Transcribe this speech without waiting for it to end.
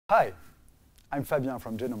Hi, I'm Fabien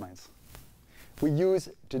from Genomines. We use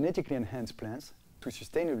genetically enhanced plants to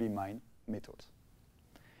sustainably mine metals.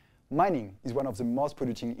 Mining is one of the most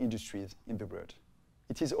polluting industries in the world.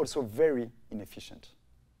 It is also very inefficient.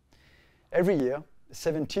 Every year,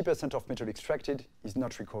 70% of metal extracted is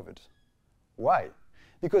not recovered. Why?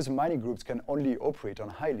 Because mining groups can only operate on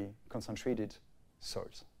highly concentrated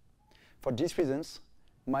soils. For these reasons,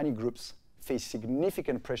 mining groups face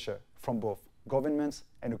significant pressure from both governments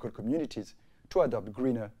and local communities to adopt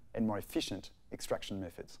greener and more efficient extraction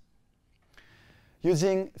methods.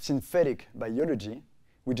 Using synthetic biology,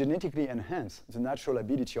 we genetically enhance the natural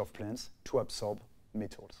ability of plants to absorb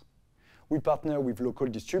metals. We partner with local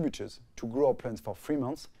distributors to grow our plants for 3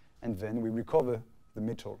 months, and then we recover the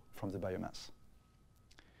metal from the biomass.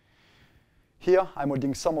 Here, I'm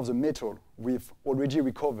holding some of the metal we've already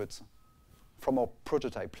recovered from our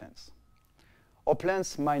prototype plants. Our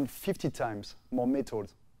plants mine 50 times more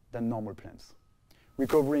metals than normal plants,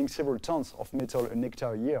 recovering several tons of metal an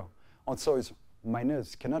hectare a year on soils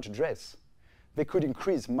miners cannot address. They could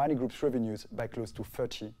increase mining groups' revenues by close to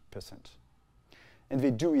 30%. And they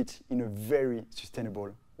do it in a very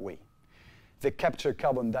sustainable way. They capture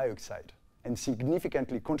carbon dioxide and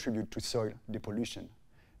significantly contribute to soil depollution.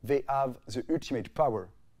 They have the ultimate power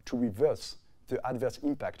to reverse the adverse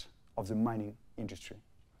impact of the mining industry.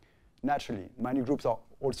 Naturally, mining groups are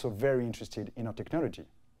also very interested in our technology,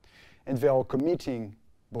 and they are committing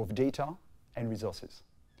both data and resources.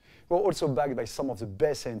 We're also backed by some of the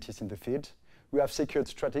best scientists in the field. We have secured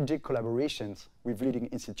strategic collaborations with leading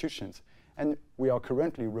institutions, and we are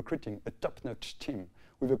currently recruiting a top-notch team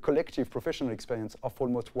with a collective professional experience of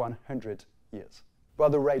almost 100 years. We are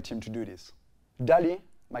the right team to do this. Dali,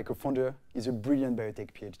 my co-founder, is a brilliant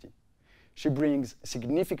biotech PhD. She brings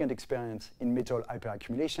significant experience in metal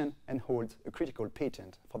hyperaccumulation and holds a critical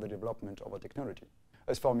patent for the development of our technology.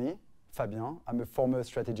 As for me, Fabien, I'm a former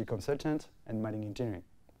strategy consultant and mining engineer.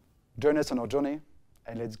 Join us on our journey,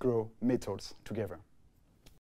 and let's grow metals together.